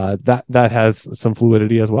 That has some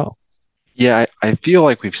fluidity as well. Yeah, I feel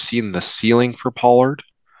like we've seen the ceiling for Pollard,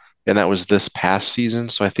 and that was this past season.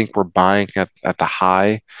 So I think we're buying at the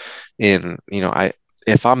high. And,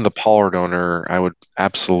 if I'm the Pollard owner, I would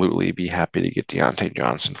absolutely be happy to get Deontay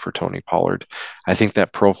Johnson for Tony Pollard. I think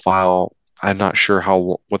that profile, I'm not sure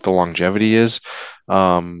what the longevity is.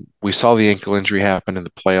 We saw the ankle injury happen in the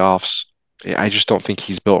playoffs. I just don't think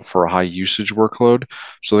he's built for a high usage workload.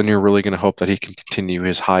 So then you're really going to hope that he can continue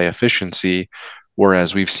his high efficiency.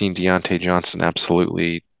 Whereas we've seen Deontay Johnson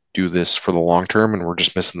absolutely do this for the long term, and we're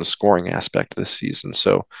just missing the scoring aspect this season.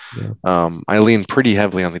 So Yeah. I lean pretty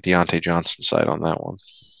heavily on the Deontay Johnson side on that one.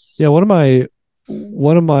 Yeah.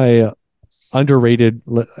 One of my underrated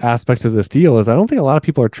aspects of this deal is I don't think a lot of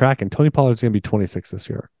people are tracking Tony Pollard's going to be 26 this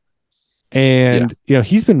year. Yeah. And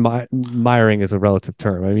he's been miring as a relative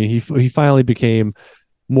term. I mean, he finally became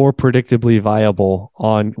more predictably viable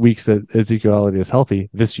on weeks that Ezekiel Elliott is healthy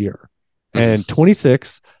this year. And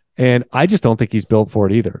 26, and I just don't think he's built for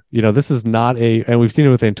it either. This is not and we've seen it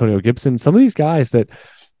with Antonio Gibson. Some of these guys that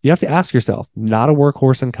you have to ask yourself, not a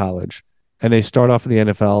workhorse in college, and they start off in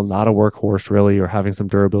the NFL, not a workhorse really, or having some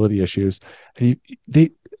durability issues. And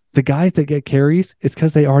the guys that get carries, it's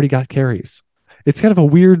because they already got carries. It's kind of a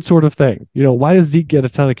weird sort of thing. Why does Zeke get a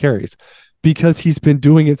ton of carries? Because he's been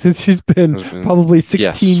doing it since he's been probably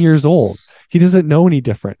 16 years old. He doesn't know any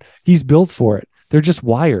different. He's built for it. They're just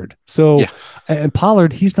wired. So, and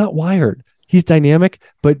Pollard, he's not wired. He's dynamic,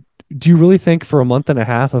 but do you really think for a month and a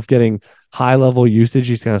half of getting high level usage,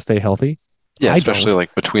 he's going to stay healthy? Yeah, especially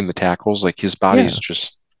like between the tackles, like his body's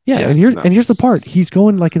just. And here's the part. He's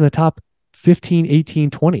going like in the top 15, 18,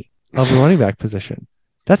 20 of the running back position.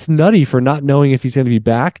 That's nutty for not knowing if he's going to be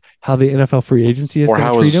back, how the NFL free agency is going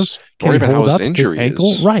to treat him. Can he hold up his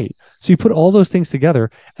ankle? Right. So you put all those things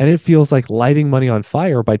together, and it feels like lighting money on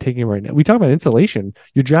fire by taking him right now. We talk about insulation.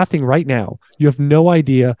 You're drafting right now. You have no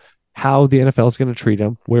idea how the NFL is going to treat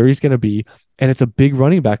him, where he's going to be, and it's a big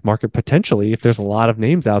running back market potentially if there's a lot of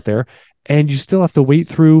names out there, and you still have to wait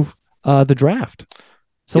through the draft.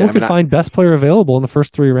 Someone could find best player available in the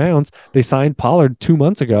first 3 rounds. They signed Pollard 2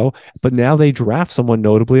 months ago, but now they draft someone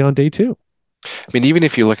notably on day 2. I mean, even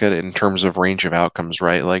if you look at it in terms of range of outcomes,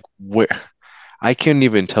 right? Like I can't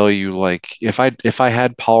even tell you, like if I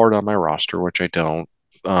had Pollard on my roster, which I don't,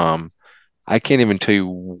 I can't even tell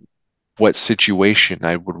you what situation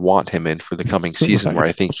I would want him in for the coming season where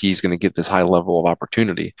I think he's going to get this high level of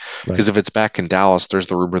opportunity. Because if it's back in Dallas, there's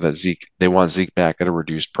the rumor that they want Zeke back at a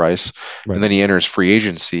reduced price. And then he enters free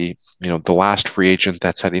agency. The last free agent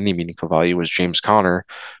that's had any meaningful value was James Conner.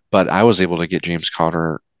 But I was able to get James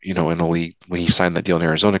Conner, in a league when he signed that deal in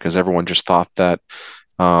Arizona because everyone just thought that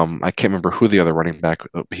I can't remember who the other running back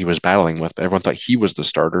he was battling with, but everyone thought he was the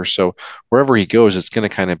starter. So wherever he goes, it's going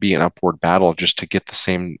to kind of be an upward battle just to get the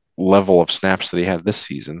same level of snaps that he had this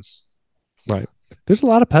season. Right. There's a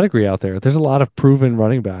lot of pedigree out there. There's a lot of proven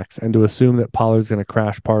running backs, and to assume that Pollard's going to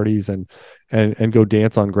crash parties and go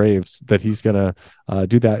dance on graves, that he's going to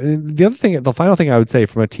do that. And the final thing I would say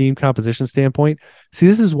from a team composition standpoint, see,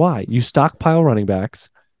 this is why you stockpile running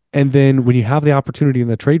backs. And then when you have the opportunity in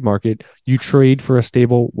the trade market, you trade for a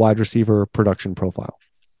stable wide receiver production profile.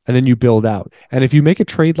 And then you build out. And if you make a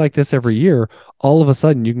trade like this every year, all of a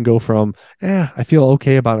sudden you can go from, I feel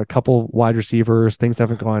okay about a couple wide receivers. Things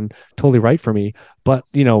haven't gone totally right for me. But,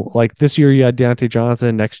 like this year you had Deontay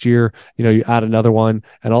Johnson. Next year, you add another one.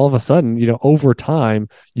 And all of a sudden, over time,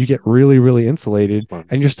 you get really, really insulated.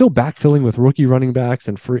 And you're still backfilling with rookie running backs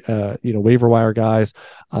and free, waiver wire guys.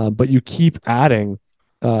 But you keep adding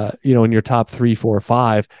in your top 3, 4,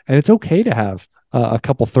 5, and it's okay to have a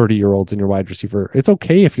couple 30-year-olds in your wide receiver. It's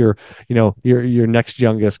okay if your next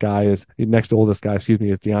oldest guy, is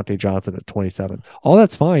Deontay Johnson at 27. All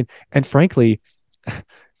that's fine. And frankly,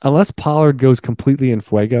 unless Pollard goes completely in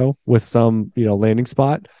fuego with some, landing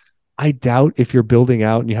spot, I doubt if you're building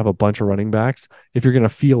out and you have a bunch of running backs, if you're going to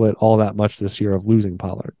feel it all that much this year of losing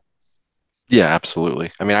Pollard. Yeah,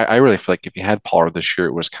 absolutely. I mean, I really feel like if you had Pollard this year,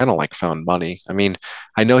 it was kind of like found money. I mean,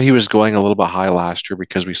 I know he was going a little bit high last year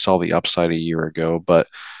because we saw the upside a year ago, but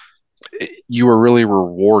you were really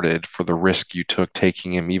rewarded for the risk you took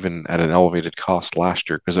taking him even at an elevated cost last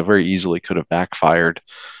year because it very easily could have backfired,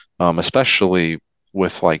 especially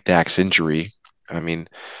with like Dak's injury. I mean,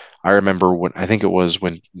 I remember when I think it was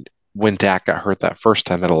when Dak got hurt that first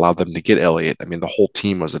time that allowed them to get Elliott. I mean, the whole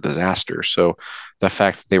team was a disaster. So the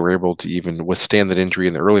fact that they were able to even withstand that injury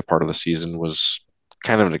in the early part of the season was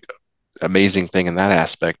kind of an amazing thing in that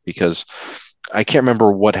aspect because I can't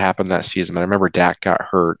remember what happened that season, but I remember Dak got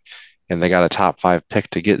hurt and they got a top 5 pick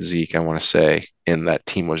to get Zeke, I want to say, and that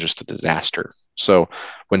team was just a disaster. So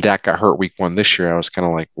when Dak got hurt week 1 this year, I was kind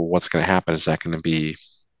of like, well, what's going to happen? Is that going to be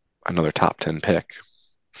another top 10 pick?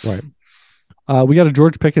 Right. We got a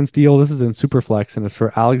George Pickens deal. This is in Superflex, and it's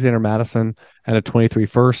for Alexander Madison and a 23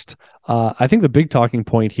 first. I think the big talking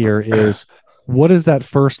point here is what does that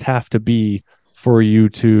first have to be for you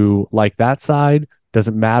to like that side?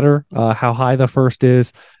 Doesn't matter how high the first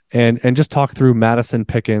is, and just talk through Madison,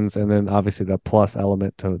 Pickens, and then obviously the plus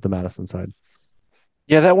element to the Madison side.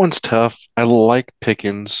 Yeah, that one's tough. I like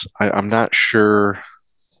Pickens. I'm not sure.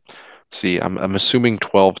 See, I'm assuming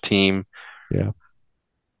 12 team. Yeah.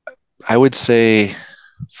 I would say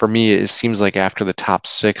for me, it seems like after the top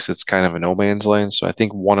 6, it's kind of a no man's land. So I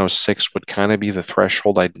think 106 would kind of be the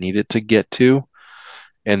threshold I'd need it to get to.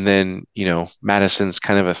 And then, Madison's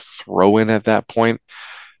kind of a throw in at that point. I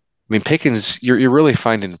mean, Pickens, you're really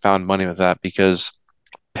finding found money with that because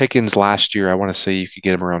Pickens last year, I want to say you could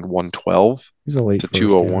get him around 112 He's a late to first, yeah,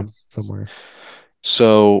 201. somewhere.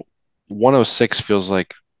 So 106 feels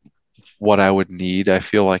like what I would need. I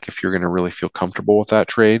feel like if you're going to really feel comfortable with that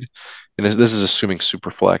trade, and this is assuming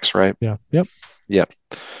super flex, right? Yeah. Yep. Yep.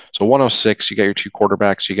 So 106, you got your 2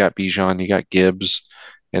 quarterbacks, you got Bijan, you got Gibbs,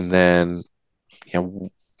 and then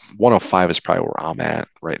 105 is probably where I'm at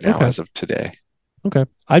right now Okay. as of today. Okay.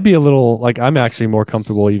 I'd be a little like I'm actually more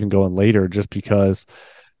comfortable even going later just because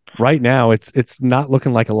right now it's not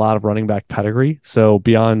looking like a lot of running back pedigree. So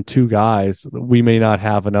beyond 2 guys, we may not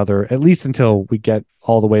have another at least until we get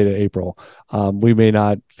all the way to April. We may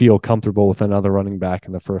not feel comfortable with another running back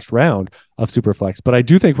in the first round of Superflex, but I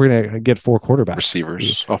do think we're going to get 4 quarterbacks.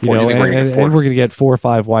 Receivers. Oh, You four. You know, think we're gonna get and four? we're going to get 4 or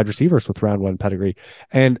 5 wide receivers with round 1 pedigree,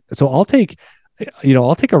 and so I'll take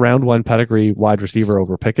a round 1 pedigree wide receiver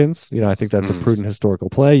over Pickens. I think that's a Mm, prudent historical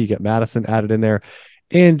play. You get Madison added in there.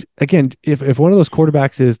 And again, if one of those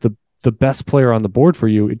quarterbacks is the best player on the board for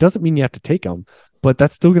you, it doesn't mean you have to take him, but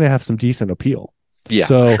that's still going to have some decent appeal. yeah,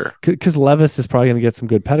 for So, sure. because Levis is probably going to get some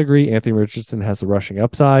good pedigree, Anthony Richardson has the rushing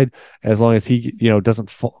upside as long as he, doesn't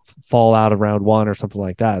fall out of round 1 or something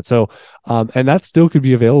like that. So, and that still could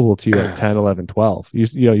be available to you at 10, 11, 12.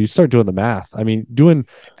 You start doing the math. I mean,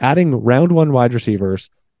 adding round 1 wide receivers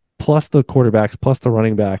plus the quarterbacks plus the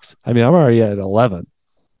running backs. I mean, I'm already at 11.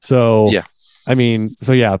 So, Yeah, I mean,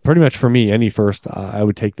 so yeah, pretty much for me, any first, I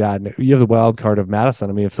would take that. And you have the wild card of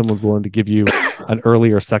Madison. I mean, if someone's willing to give you an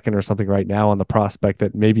earlier second or something right now on the prospect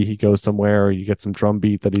that maybe he goes somewhere or you get some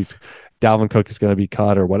drumbeat that Dalvin Cook is going to be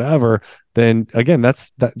cut or whatever, then again,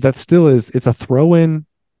 that still is, it's a throw in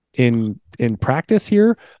practice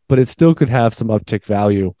here, but it still could have some uptick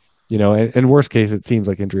value, and worst case, it seems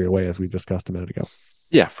like injury away as we discussed a minute ago.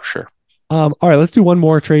 yeah, for sure. All right, let's do one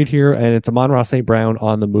more trade here, and it's Amon-Ra St. Brown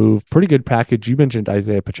on the move. Pretty good package. You mentioned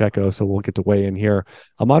Isaiah Pacheco, so we'll get to weigh in here.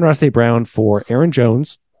 Amon-Ra St. Brown for Aaron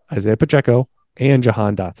Jones, Isaiah Pacheco, and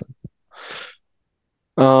Jahan Dotson.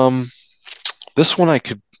 Um, this one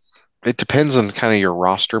it depends on kind of your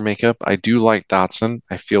roster makeup. I do like Dotson.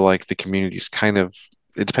 I feel like the community's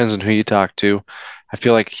it depends on who you talk to. I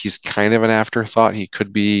feel like he's kind of an afterthought. He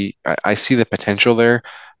could be, I see the potential there,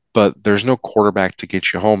 but there's no quarterback to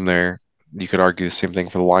get you home there. You could argue the same thing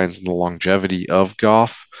for the Lions and the longevity of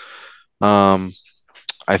Goff. Um,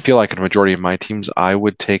 I feel like in a majority of my teams, I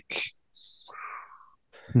would take,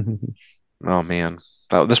 oh man,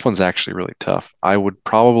 this one's actually really tough. I'm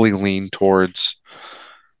probably going to lean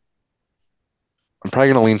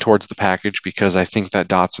towards the package because I think that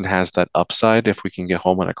Dotson has that upside if we can get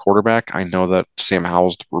home on a quarterback. I know that Sam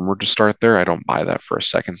Howell's rumored to start there. I don't buy that for a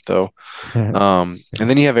second, though. And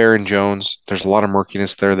then you have Aaron Jones. There's a lot of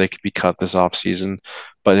murkiness there. They could be cut this offseason,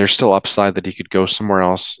 but there's still upside that he could go somewhere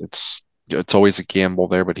else. It's always a gamble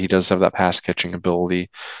there, but he does have that pass catching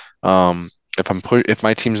ability. Um, if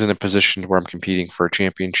my team's in a position where I'm competing for a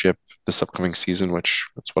championship this upcoming season, which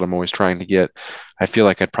that's what I'm always trying to get, I feel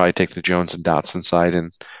like I'd probably take the Jones and Dotson side,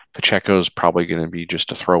 and Pacheco's probably going to be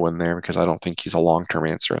just a throw in there because I don't think he's a long-term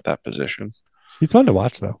answer at that position. He's fun to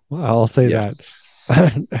watch, though. I'll say Yeah.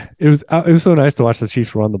 that. It was so nice to watch the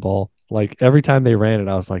Chiefs run the ball Like every time they ran it,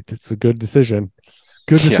 I was like, it's a good decision.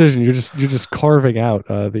 Good Yeah. decision. You're just carving out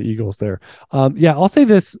the Eagles there. Yeah, I'll say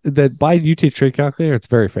this that by UT trade calculator, it's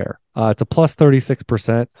very fair. It's a plus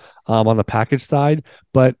 36% on the package side.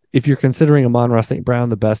 But if you're considering Amon-Ra St. Brown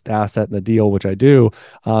the best asset in the deal, which I do,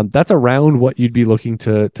 that's around what you'd be looking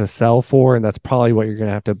to sell for, and that's probably what you're going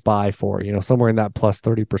to have to buy for. Somewhere in that plus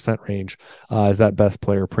 30% range is that best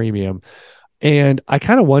player premium. And I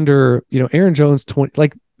kind of wonder, Aaron Jones 20,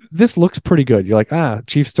 like this looks pretty good. You're like,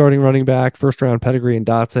 Chiefs starting running back, first round pedigree and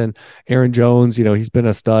Dotson. Aaron Jones, he's been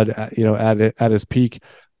a stud, at his peak.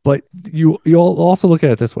 But you'll also look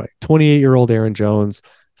at it this way: 28-year-old Aaron Jones,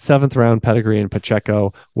 seventh round pedigree in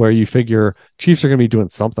Pacheco, where you figure Chiefs are going to be doing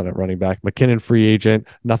something at running back. McKinnon free agent,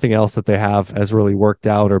 nothing else that they have has really worked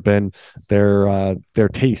out or been their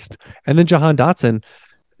taste. And then Jahan Dotson,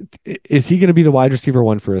 is he going to be the wide receiver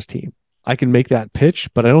one for his team? I can make that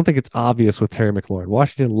pitch, but I don't think it's obvious with Terry McLaurin.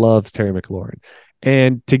 Washington loves Terry McLaurin.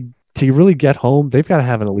 And to really get home, they've got to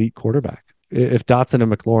have an elite quarterback if Dotson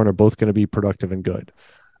and McLaurin are both going to be productive and good.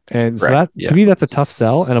 And so Right. to me, that's a tough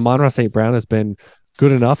sell. And Amon-Ra St. Brown has been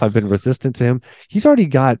good enough. I've been resistant to him. He's already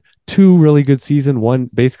got two really good seasons, one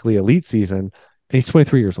basically elite season, and he's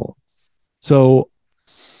 23 years old. So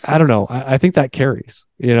I don't know. I think that carries,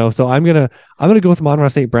 so I'm gonna go with Amon-Ra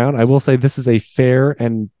St. Brown. I will say this is a fair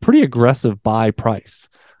and pretty aggressive buy price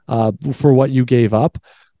for what you gave up,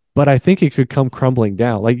 but I think it could come crumbling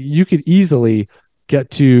down. Like you could easily get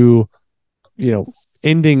to,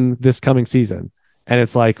 ending this coming season, and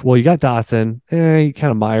it's like, well, you got Dotson, you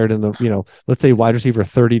kind of mired in the, let's say wide receiver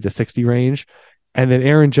 30 to 60 range. And then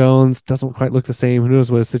Aaron Jones doesn't quite look the same. Who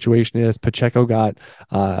knows what his situation is? Pacheco got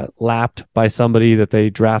lapped by somebody that they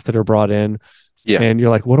drafted or brought in. Yeah. And you're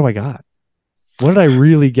like, what do I got? What did I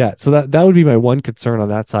really get? So that would be my one concern on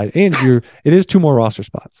that side. And it is two more roster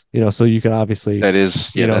spots, so you can obviously, That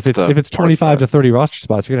is, yeah, if it's 25 to 30 roster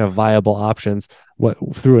spots, you're going to have viable options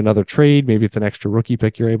through another trade. Maybe it's an extra rookie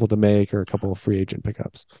pick you're able to make or a couple of free agent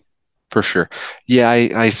pickups. For sure. Yeah,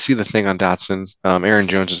 I see the thing on Dotson. Aaron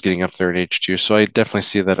Jones is getting up there at age two, so I definitely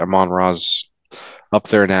see that Amon-Ra's up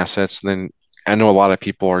there in assets. And then I know a lot of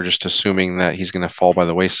people are just assuming that he's going to fall by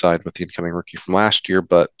the wayside with the incoming rookie from last year,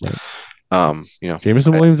 but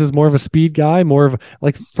Jameson Williams is more of a speed guy, more of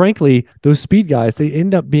like, frankly, those speed guys, they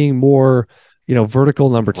end up being more, vertical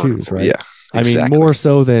number twos, right? Yeah, exactly. I mean, more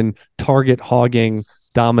so than target hogging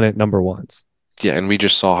dominant number ones. Yeah, and we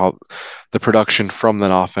just saw how the production from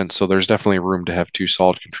that offense. So there's definitely room to have two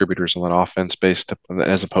solid contributors on that offense,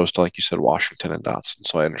 as opposed to, like you said, Washington and Dotson.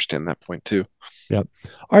 So I understand that point too. Yep.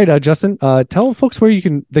 All right, Justin. Tell folks where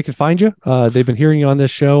they can find you. They've been hearing you on this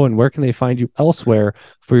show, and where can they find you elsewhere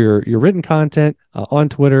for your written content on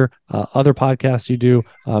Twitter, other podcasts you do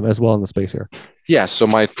as well in the space here. Yeah, so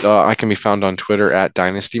I can be found on Twitter at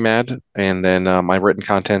DynastyMad, and then my written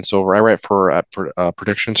content's over. I write for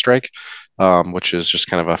Prediction Strike, which is just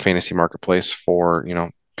kind of a fantasy marketplace for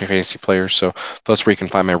fantasy players. So that's where you can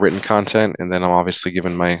find my written content, and then I'm obviously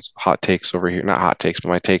giving my hot takes over here. Not hot takes, but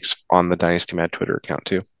my takes on the Dynasty Mad Twitter account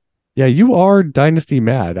too. Yeah, you are Dynasty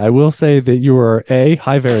Mad. I will say that you are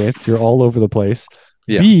high variance. You're all over the place.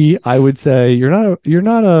 Yeah. B, I would say you're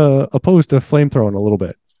not opposed to flamethrowing a little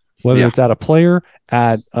bit. Whether it's at a player,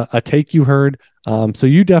 at a take you heard. So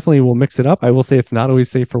you definitely will mix it up. I will say it's not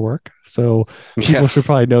always safe for work. So people should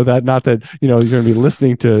probably know that. Not that, you're going to be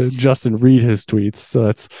listening to Justin read his tweets.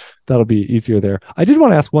 So that'll be easier there. I did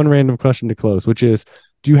want to ask one random question to close, which is,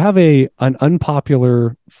 do you have an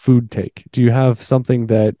unpopular food take? Do you have something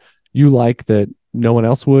that you like that no one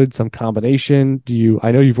else would, some combination?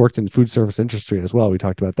 I know you've worked in the food service industry as well. We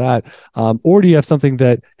talked about that. Or do you have something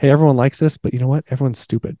that, hey, everyone likes this, but you know what? Everyone's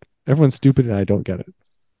stupid and I don't get it.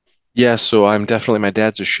 Yeah, so my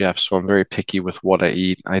dad's a chef, so I'm very picky with what I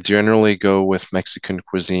eat. I generally go with Mexican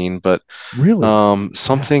cuisine, but really,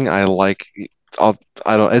 something I like,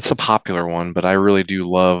 it's a popular one, but I really do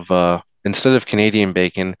love, instead of Canadian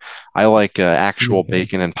bacon, I like actual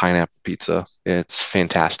bacon and pineapple pizza. It's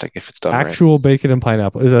fantastic if it's done right. Actual bacon and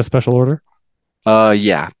pineapple. Is that a special order?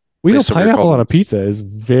 Yeah. We know pineapple on a pizza is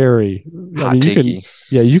very hot takey.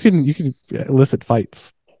 You can elicit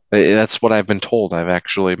fights. That's what I've been told. I've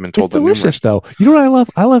actually been told. It's delicious, though. You know what I love?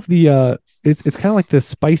 I love the it's kind of like the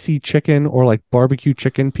spicy chicken or like barbecue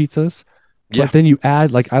chicken pizzas. Yeah. But then you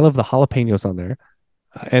add, like, I love the jalapenos on there,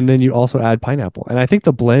 and then you also add pineapple. And I think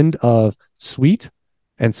the blend of sweet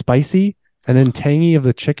and spicy and then tangy of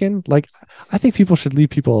the chicken, like, I think people should leave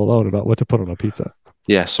people alone about what to put on a pizza.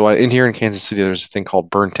 Yeah, so here in Kansas City, there's a thing called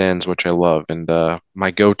burnt ends, which I love, and my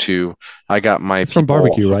go-to, I got my it's from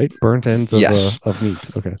barbecue, right? Burnt ends of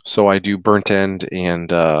meat. Okay. So I do burnt end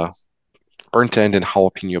and burnt end and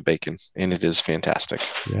jalapeno bacon, and it is fantastic.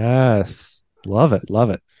 Yes. Love it. Love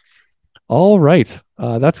it. All right.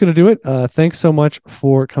 That's going to do it. Thanks so much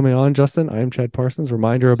for coming on, Justin. I am Chad Parsons.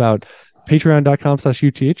 Reminder about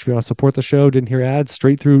patreon.com/UTH. If you want to support the show, didn't hear ads,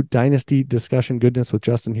 straight through Dynasty discussion goodness with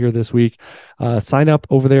Justin here this week. Sign up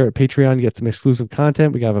over there at Patreon, get some exclusive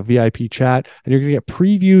content. We got a VIP chat, and you're going to get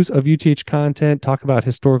previews of UTH content, talk about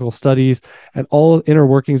historical studies, and all inner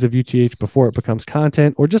workings of UTH before it becomes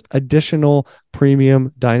content, or just additional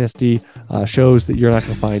premium Dynasty shows that you're not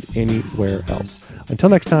going to find anywhere else. Until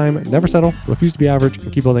next time, never settle, refuse to be average,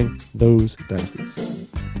 and keep building those dynasties.